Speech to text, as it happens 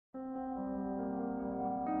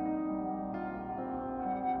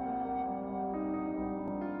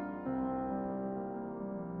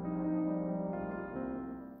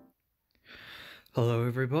Hello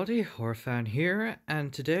everybody, Horrorfan here,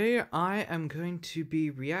 and today I am going to be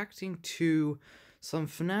reacting to some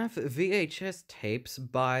FNaF VHS tapes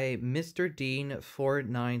by MrDean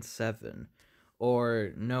 497,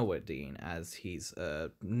 or Ņøāh as he's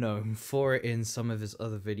known for in some of his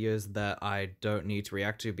other videos that I don't need to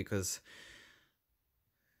react to because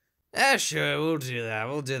sure, we'll do that.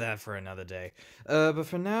 We'll do that for another day. But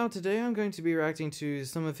for now, today I'm going to be reacting to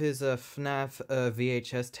some of his FNaF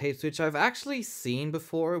VHS tapes, which I've actually seen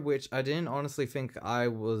before, which I didn't honestly think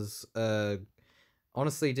honestly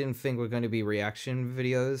didn't think were going to be reaction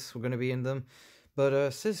videos were going to be in them. But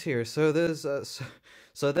it says here, so there's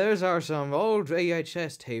some old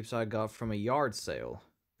VHS tapes I got from a yard sale.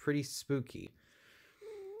 Pretty spooky.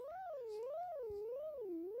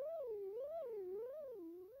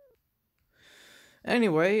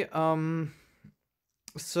 Anyway,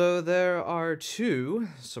 so there are two,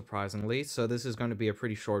 surprisingly, so this is going to be a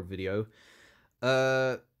pretty short video.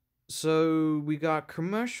 So we got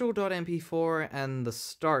commercial.mp4 and the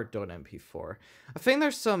start.mp4. I think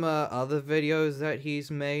there's some other videos that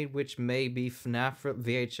he's made which may be FNaF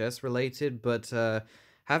VHS related, but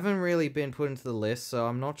haven't really been put into the list, so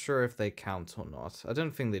I'm not sure if they count or not. I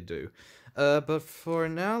don't think they do. But for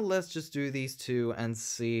now, let's just do these two and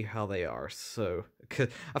see how they are. So,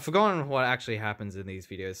 I've forgotten what actually happens in these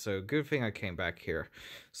videos, so good thing I came back here.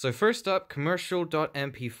 So first up,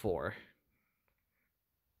 commercial.mp4.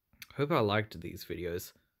 Hope I liked these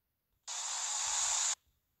videos.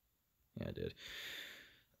 Yeah, I did.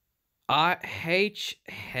 IH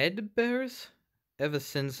head bears? Ever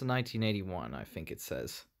since 1981, I think it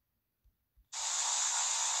says.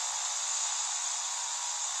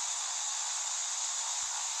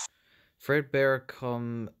 Fredbear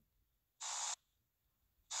come.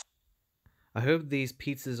 I hope these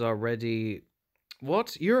pizzas are ready.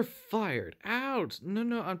 What? You're fired. Out.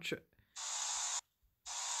 No, I'm So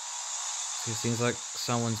it seems like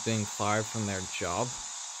someone's being fired from their job.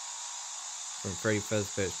 From Freddy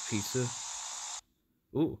Fazbear's Pizza.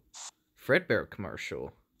 Ooh. Fredbear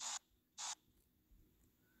commercial.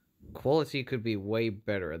 Quality could be way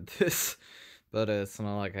better at this. But it's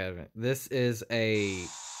not like I haven't. This is a...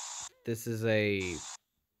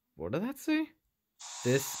 What did that say?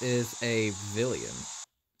 This is a villain.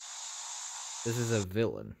 This is a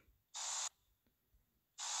villain.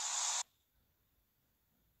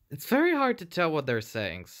 It's very hard to tell what they're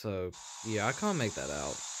saying, so yeah, I can't make that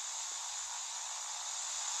out.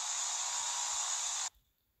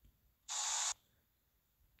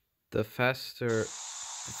 The faster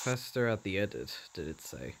at the edit, did it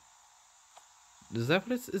say? Is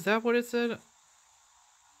that what it said?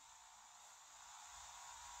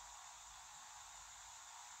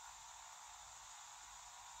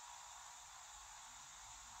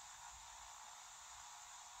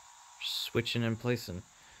 Switching and placing.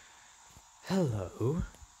 Hello,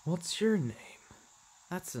 what's your name?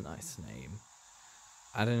 That's a nice name.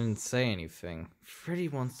 I didn't say anything. Freddy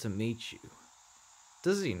wants to meet you.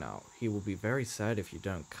 Does he now? He will be very sad if you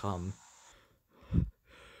don't come.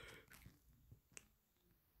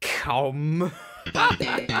 Come.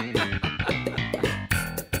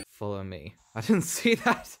 Follow me. I didn't see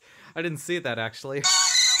that. I didn't see that actually.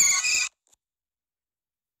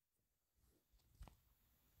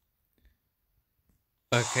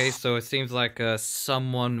 Okay, so it seems like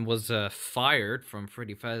someone was fired from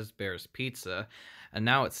Freddy Fazbear's Pizza, and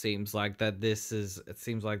now it seems like that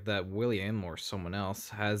that William or someone else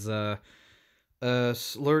has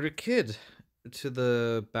lured a kid to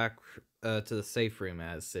the back to the safe room,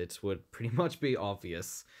 as it would pretty much be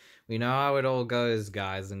obvious. We know how it all goes,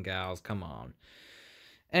 guys and gals. Come on.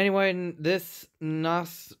 Anyway, this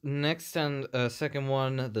next and second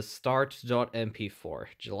one, the start.mp4,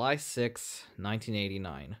 July 6,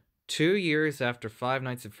 1989. 2 years after Five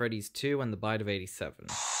Nights at Freddy's 2 and the Bite of 87.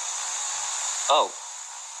 Oh.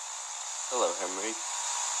 Hello, Henry.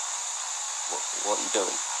 What are you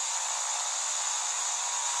doing?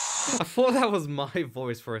 I thought that was my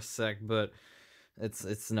voice for a sec, but it's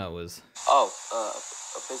Ņøāh's. Oh, a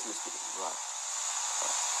business meeting, right.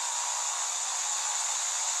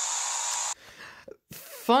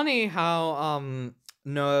 Funny how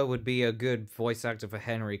Ņøāh would be a good voice actor for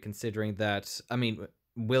Henry, considering that, I mean,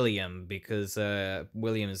 William, because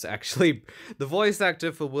William is actually, the voice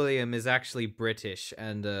actor for William is actually British,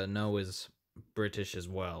 and Ņøāh is British as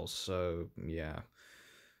well, so yeah.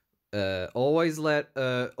 Always let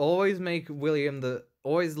Ņøāh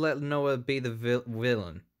be the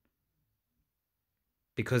villain.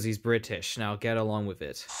 Because he's British. Now get along with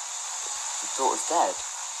it. Your daughter's dead?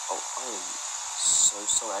 Oh, I am so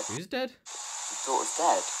sorry. Who's dead? Your daughter's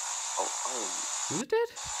dead? Oh, I am... Who's dead?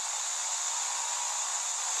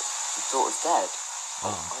 daughter's dead.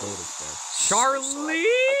 Oh, daughter's dead. So Charlie! sorry. I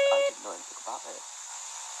didn't know anything about it.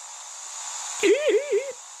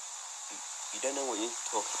 You don't know what you're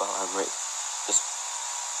talking about, Henry. Just...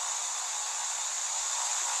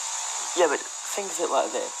 Yeah, but think of it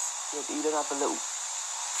like this. Yeah, but you don't have a little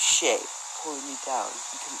shit pulling you down.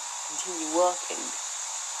 You can continue working.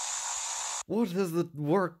 What has the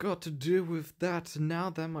work got to do with that now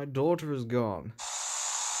that my daughter is gone?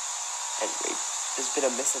 Henry, there's been a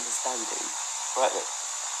misunderstanding, right?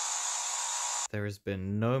 There has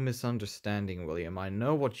been no misunderstanding, William. I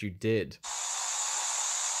know what you did.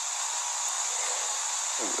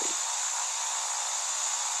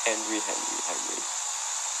 Henry.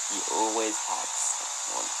 You always had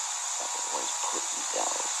someone that would always put you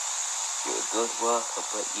down. You're a good worker,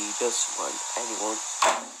 but you just won't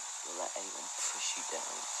let anyone push you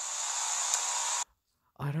down.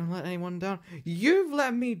 I don't let anyone down. You've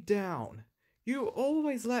let me down. You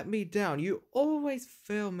always let me down. You always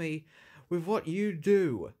fail me with what you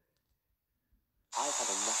do. I've had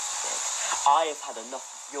enough of it. I have had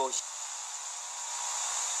enough of your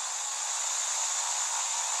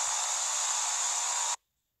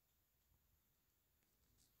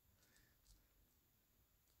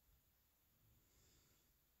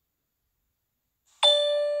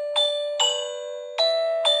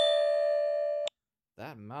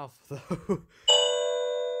That mouth, though.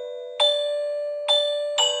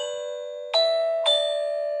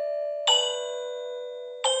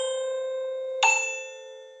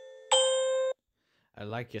 I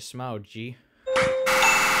like your smile, G.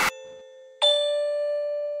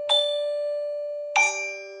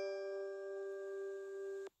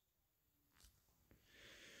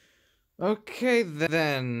 Okay,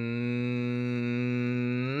 then...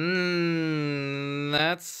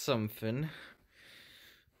 That's something.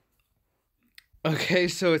 Okay,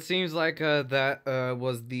 so it seems like that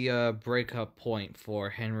was the breakup point for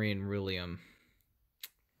Henry and William.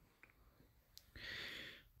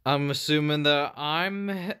 I'm assuming that I'm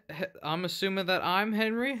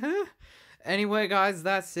Henry, huh? Anyway, guys,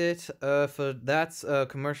 that's it. That's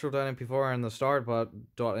commercial.mp4 and the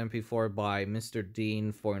start.mp4 by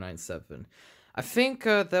MrDean497. I think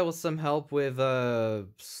there was some help with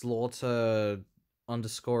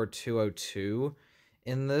slaughter_202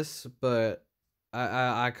 in this, but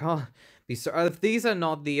I can't be certain. If these are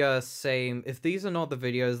not the same, if these are not the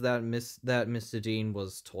videos that Mr. Dean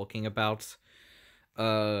was talking about,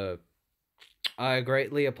 I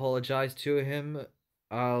greatly apologize to him.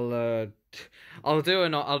 I'll do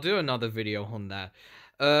another video on that.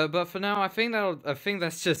 But for now, I think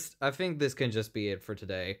this can just be it for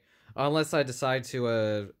today. Unless I decide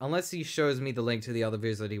to, unless he shows me the link to the other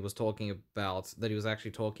videos that he was talking about, that he was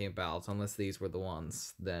actually talking about, unless these were the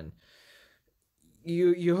ones, then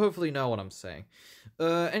you hopefully know what I'm saying.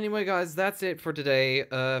 Anyway, guys, that's it for today.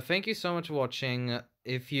 Thank you so much for watching.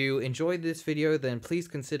 If you enjoyed this video, then please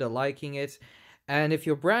consider liking it. And if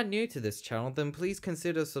you're brand new to this channel, then please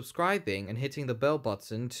consider subscribing and hitting the bell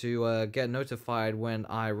button to get notified when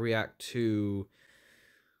I react to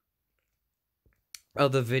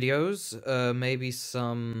other videos. Maybe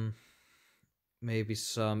some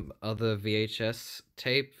other VHS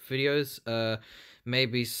tape videos.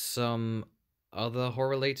 Maybe some other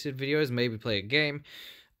horror-related videos. Maybe play a game.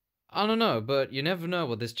 I don't know, but you never know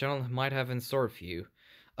what this channel might have in store for you.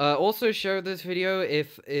 Also share this video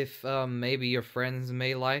if maybe your friends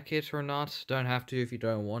may like it or not. Don't have to if you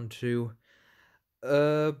don't want to.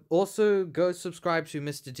 Also go subscribe to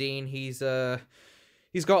Mr. Dean. He's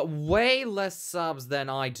got way less subs than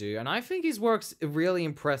I do, and I think his work's really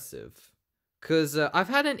impressive. Cause I've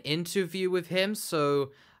had an interview with him,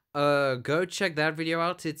 so go check that video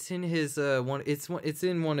out. It's in his it's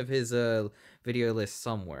in one of his video lists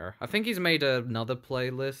somewhere. I think he's made another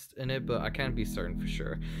playlist in it, but I can't be certain for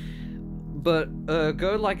sure. But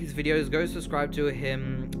go like his videos, go subscribe to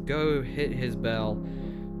him, go hit his bell.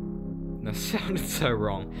 That sounded so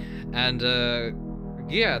wrong. And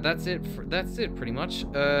yeah, that's it pretty much.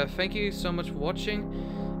 Thank you so much for watching,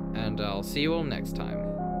 and I'll see you all next time.